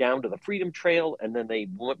down to the Freedom Trail, and then they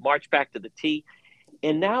marched back to the tee.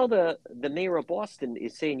 And now the mayor of Boston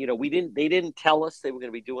is saying, they didn't tell us they were going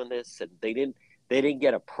to be doing this, and they didn't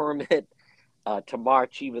get a permit. to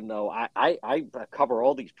march, even though I cover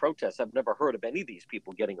all these protests. I've never heard of any of these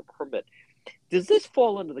people getting a permit. Does this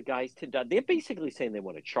fall under the guys Tim Dodd? They're basically saying they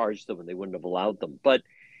want to charge them and they wouldn't have allowed them. But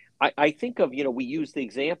I think of, we use the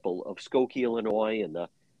example of Skokie, Illinois, and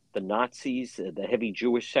the Nazis, the heavy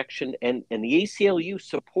Jewish section, and the ACLU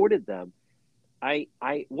supported them.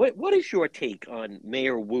 What is your take on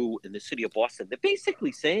Mayor Wu in the city of Boston? They're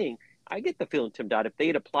basically saying, I get the feeling, Tim Dodd, if they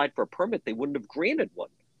had applied for a permit, they wouldn't have granted one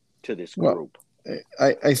to this group.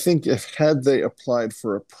 I think had they applied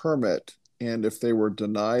for a permit and if they were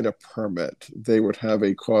denied a permit, they would have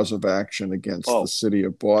a cause of action against the city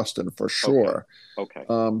of Boston for sure. Okay.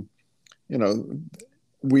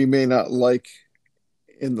 We may not like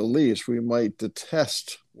in the least, we might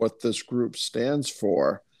detest what this group stands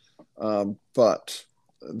for, but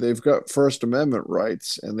they've got First Amendment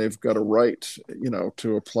rights and they've got a right,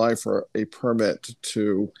 to apply for a permit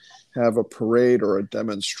to have a parade or a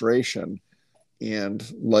demonstration. And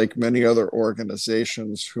like many other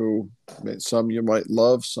organizations who some you might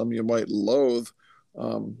love, some you might loathe,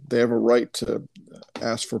 they have a right to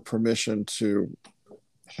ask for permission to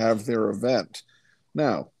have their event.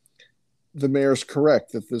 Now, the mayor's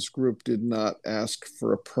correct that this group did not ask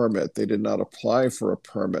for a permit. They did not apply for a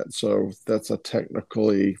permit. So that's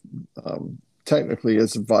technically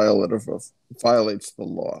is violates the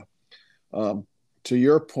law. To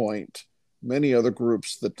your point, many other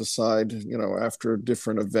groups that decide, after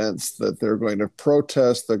different events that they're going to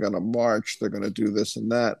protest, they're going to march, they're going to do this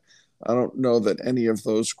and that. I don't know that any of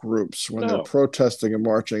those groups, when they're protesting and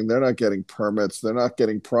marching, they're not getting permits. They're not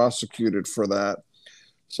getting prosecuted for that.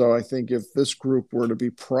 So I think if this group were to be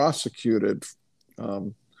prosecuted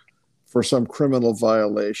for some criminal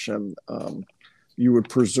violation, you would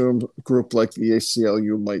presume a group like the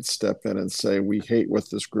ACLU might step in and say, we hate what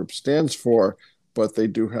this group stands for, but they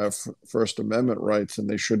do have First Amendment rights and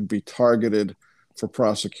they shouldn't be targeted for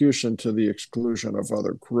prosecution to the exclusion of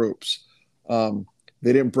other groups.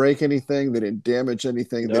 They didn't break anything. They didn't damage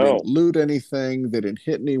anything. They didn't loot anything. They didn't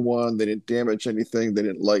hit anyone. They didn't damage anything. They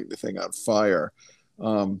didn't light anything on fire.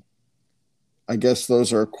 I guess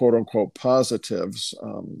those are quote unquote positives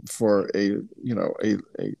for a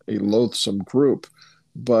loathsome group,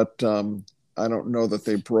 but I don't know that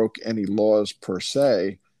they broke any laws per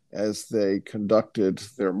se as they conducted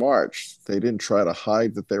their march. They didn't try to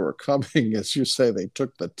hide that they were coming. As you say, they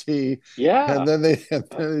took the tea and then they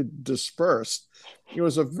dispersed. It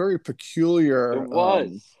was a very peculiar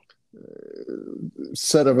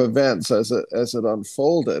set of events as it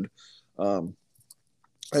unfolded.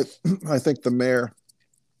 I think the mayor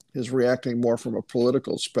is reacting more from a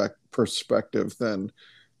political perspective than,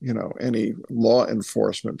 any law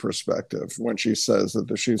enforcement perspective when she says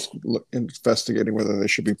that she's investigating whether they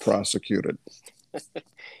should be prosecuted.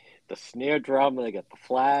 The snare drum, they got the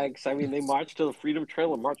flags. I mean, they marched to the Freedom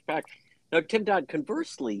Trail and marched back. Now, Tim Dodd,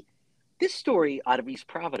 conversely, this story out of East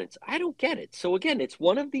Providence, I don't get it. So again, it's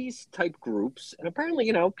one of these type groups, and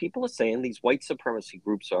apparently, people are saying these white supremacy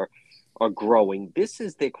groups are growing.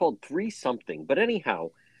 They're called Three Something. But anyhow,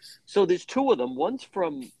 so there's two of them. One's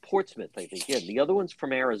from Portsmouth, I think, and the other one's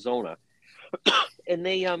from Arizona. And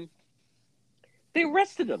they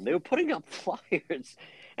arrested them. They were putting up flyers.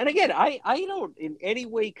 And again, I don't in any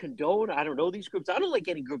way condone, I don't know these groups. I don't like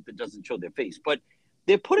any group that doesn't show their face, but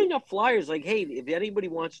they're putting up flyers like, hey, if anybody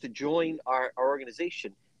wants to join our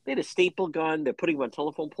organization, they had a staple gun. They're putting them on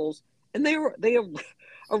telephone poles, and they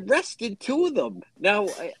arrested two of them. Now,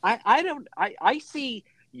 I see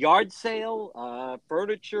yard sale,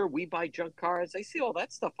 furniture, we buy junk cars. I see all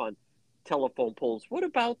that stuff on telephone poles. What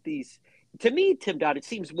about these? To me, Tim Dodd, it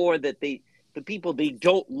seems more that the people, they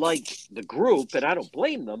don't like the group, and I don't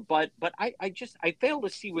blame them, but I fail to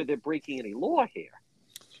see where they're breaking any law here.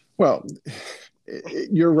 Well,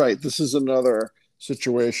 you're right. This is another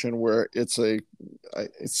situation where it's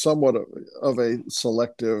somewhat of a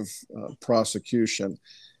selective prosecution.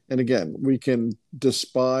 And again, we can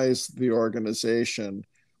despise the organization,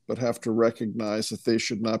 but have to recognize that they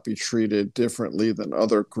should not be treated differently than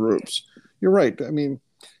other groups. You're right. I mean,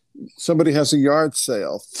 somebody has a yard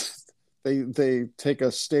sale. They take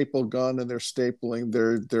a staple gun and they're stapling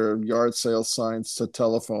their yard sale signs to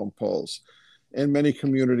telephone poles. In many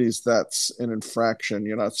communities, that's an infraction.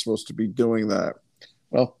 You're not supposed to be doing that.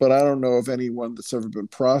 Well, but I don't know of anyone that's ever been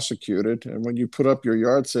prosecuted. And when you put up your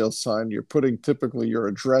yard sale sign, you're putting typically your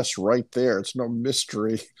address right there. It's no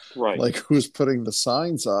mystery, right? Like who's putting the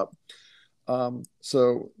signs up.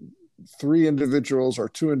 So two individuals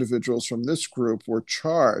from this group were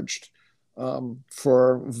charged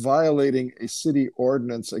for violating a city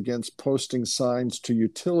ordinance against posting signs to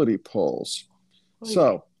utility poles.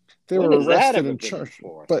 So they were arrested and charged.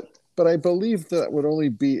 But but I believe that would only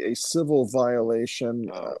be a civil violation.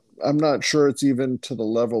 Oh. I'm not sure it's even to the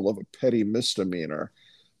level of a petty misdemeanor,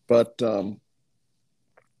 but I'm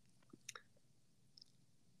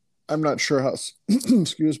not sure how,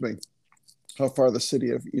 excuse me, how far the city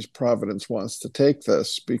of East Providence wants to take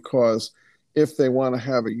this, because if they want to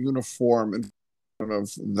have a uniform in front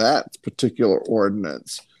of that particular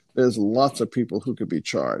ordinance, there's lots of people who could be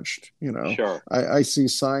charged. Sure. I see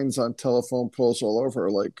signs on telephone poles all over,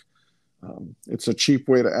 like, it's a cheap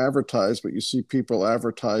way to advertise, but you see people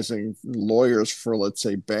advertising lawyers for, let's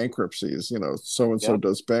say, bankruptcies. So-and-so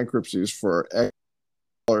does bankruptcies for X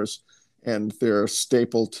dollars, and they're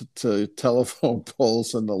stapled to telephone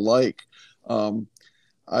poles and the like.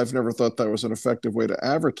 I've never thought that was an effective way to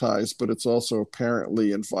advertise, but it's also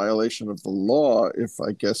apparently in violation of the law if,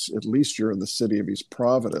 I guess, at least you're in the city of East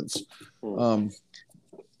Providence.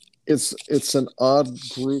 It's an odd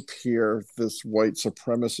group here, this white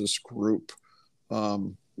supremacist group.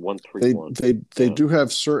 131. They do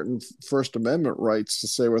have certain First Amendment rights to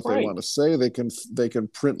say what they want to say. They can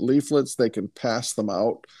print leaflets, they can pass them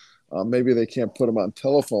out. Maybe they can't put them on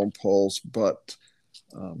telephone poles, but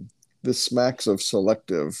this smacks of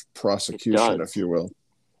selective prosecution, if you will.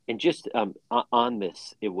 And just on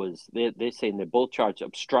this, they're saying they're both charged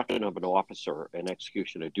obstruction of an officer and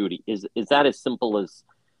execution of duty. Is that as simple as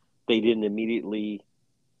they didn't immediately,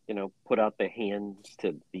 put out their hands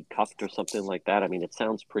to be cuffed or something like that? I mean, it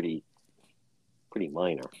sounds pretty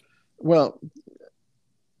minor. Well,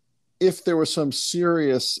 if there was some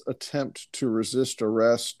serious attempt to resist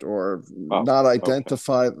arrest or not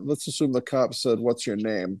identify, let's assume the cop said, "What's your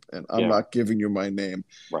name?" And I'm not giving you my name.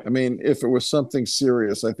 Right. I mean, if it was something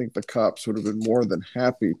serious, I think the cops would have been more than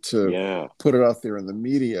happy to put it out there in the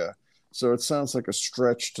media. So it sounds like a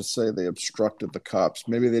stretch to say they obstructed the cops.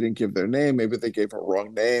 Maybe they didn't give their name. Maybe they gave a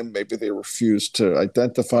wrong name. Maybe they refused to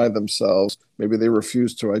identify themselves. Maybe they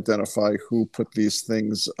refused to identify who put these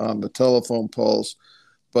things on the telephone poles.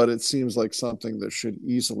 But it seems like something that should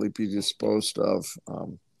easily be disposed of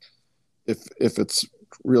if it's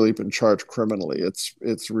really been charged criminally.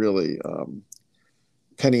 It's really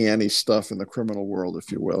penny ante stuff in the criminal world,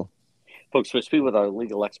 if you will. Folks, we're speaking with our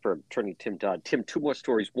legal expert, Attorney Tim Dodd. Tim, two more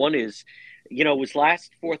stories. One is, it was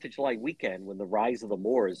last 4th of July weekend when the Rise of the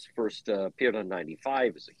Moors first appeared on 95.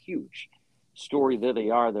 It was a huge story. There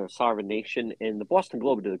they are. They're a sovereign nation. And the Boston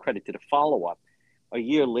Globe, to the credit, did a follow-up a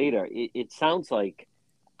year later. It sounds like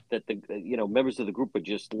that the members of the group are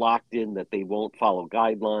just locked in, that they won't follow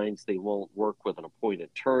guidelines, they won't work with an appointed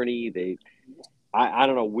attorney. I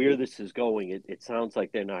don't know where this is going. It sounds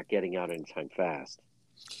like they're not getting out anytime fast.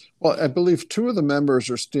 Well, I believe 2 of the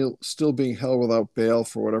members are still being held without bail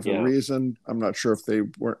for whatever reason. I'm not sure if they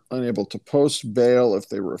were unable to post bail, if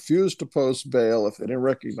they refused to post bail, if they didn't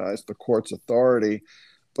recognize the court's authority.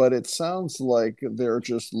 But it sounds like they're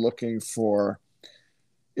just looking for,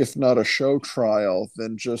 if not a show trial,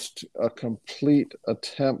 then just a complete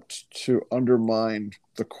attempt to undermine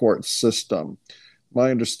the court system.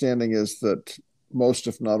 My understanding is that most,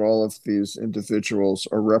 if not all, of these individuals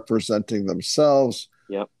are representing themselves.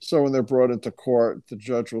 Yep. So when they're brought into court, the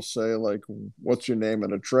judge will say, like, "What's your name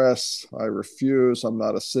and address?" "I refuse. I'm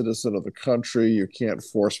not a citizen of the country. You can't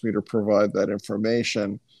force me to provide that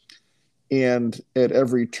information." And at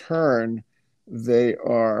every turn, they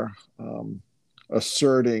are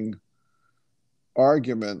asserting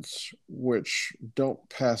arguments which don't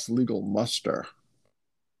pass legal muster.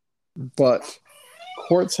 But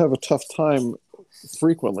courts have a tough time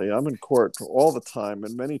frequently. I'm in court all the time,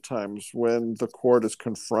 and many times when the court is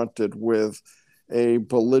confronted with a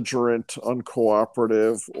belligerent,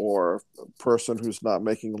 uncooperative, or person who's not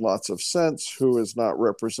making lots of sense, who is not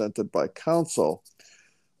represented by counsel,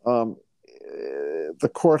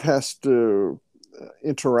 the court has to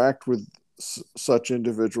interact with such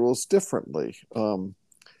individuals differently.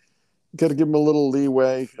 Got to give them a little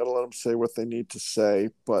leeway, got to let them say what they need to say.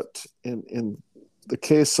 But in the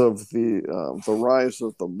case of the rise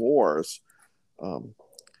of the Moors,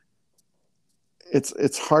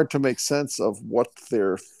 it's hard to make sense of what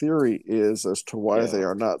their theory is as to why they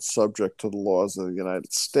are not subject to the laws of the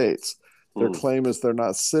United States. Their claim is they're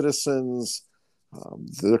not citizens.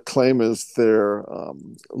 Their claim is they're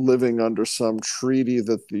living under some treaty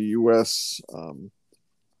that the U.S.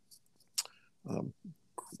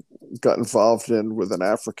 Got involved in with an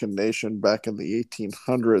African nation back in the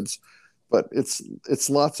 1800s. But it's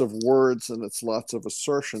lots of words and it's lots of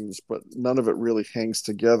assertions, but none of it really hangs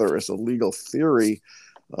together as a legal theory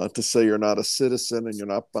to say you're not a citizen and you're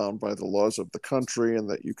not bound by the laws of the country and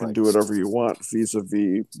that you can do whatever you want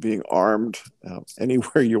vis-a-vis being armed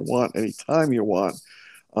anywhere you want, anytime you want.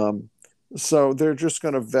 So they're just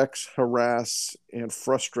going to vex, harass, and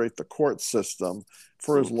frustrate the court system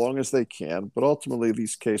for as long as they can. But ultimately,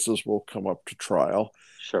 these cases will come up to trial.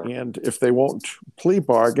 Sure. And if they won't plea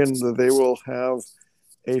bargain, they will have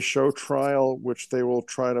a show trial, which they will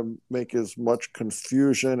try to make as much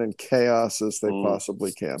confusion and chaos as they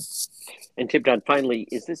possibly can. And Tim Dodd, finally,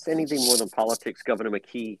 is this anything more than politics? Governor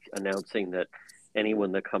McKee announcing that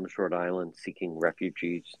anyone that comes to Rhode Island seeking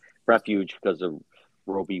refuge because of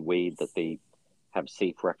Roe v. Wade, that they have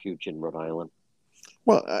safe refuge in Rhode Island?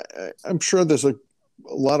 Well, I'm sure there's a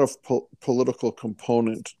lot of political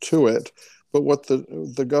component to it, but what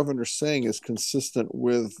the governor's saying is consistent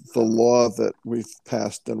with the law that we've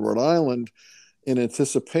passed in Rhode Island in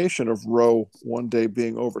anticipation of Roe one day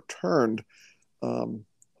being overturned.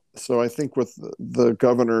 So I think what the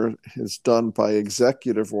governor has done by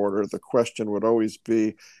executive order, the question would always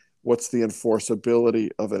be, what's the enforceability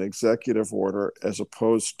of an executive order as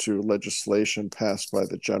opposed to legislation passed by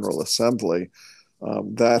the General Assembly?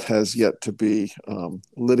 That has yet to be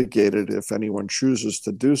litigated if anyone chooses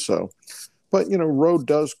to do so. But,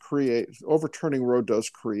 overturning Roe does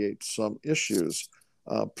create some issues,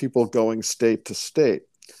 people going state to state.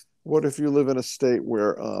 What if you live in a state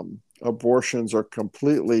where abortions are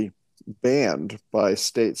completely banned by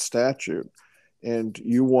state statute and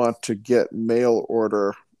you want to get mail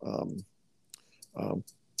order,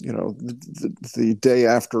 the day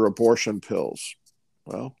after abortion pills?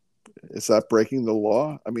 Well, is that breaking the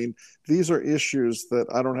law? I mean, these are issues that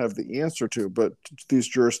I don't have the answer to, but these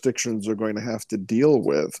jurisdictions are going to have to deal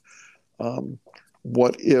with.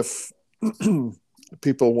 What if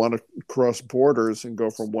people want to cross borders and go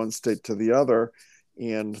from one state to the other,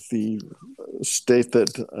 and the state that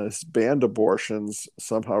has banned abortions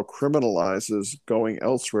somehow criminalizes going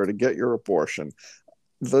elsewhere to get your abortion?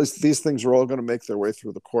 These things are all going to make their way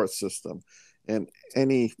through the court system, and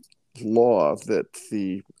any law that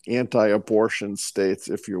the anti-abortion states,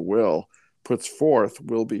 if you will, puts forth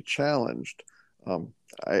will be challenged.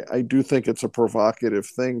 I do think it's a provocative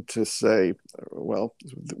thing to say, well,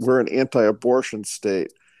 we're an anti-abortion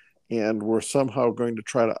state and we're somehow going to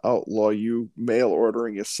try to outlaw you mail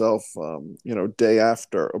ordering yourself, day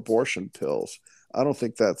after abortion pills. I don't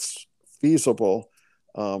think that's feasible.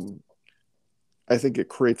 I think it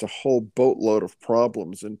creates a whole boatload of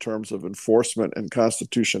problems in terms of enforcement and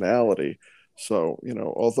constitutionality. So,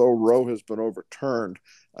 although Roe has been overturned,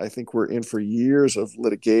 I think we're in for years of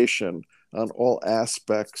litigation on all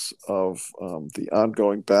aspects of the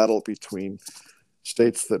ongoing battle between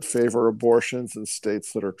states that favor abortions and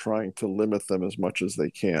states that are trying to limit them as much as they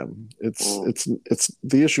can. It's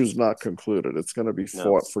the issue's not concluded. It's going to be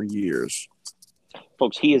fought for years.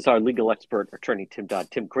 Folks, he is our legal expert, Attorney Tim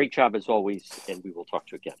Dodd. Tim, great job as always, and we will talk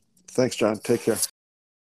to you again. Thanks, John. Take care.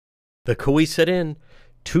 The Coesit Inn,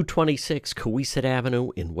 226 Coesit Avenue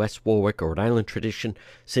in West Warwick, a Rhode Island tradition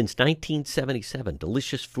since 1977.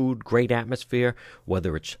 Delicious food, great atmosphere,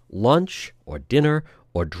 whether it's lunch or dinner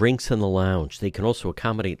or drinks in the lounge. They can also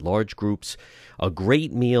accommodate large groups. A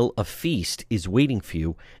great meal, a feast, is waiting for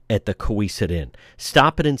you at the Coesit Inn.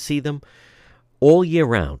 Stop it and see them all year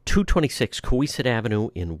round. 226 Coesit Avenue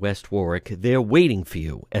in West Warwick. They're waiting for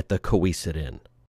you at the Coesit Inn.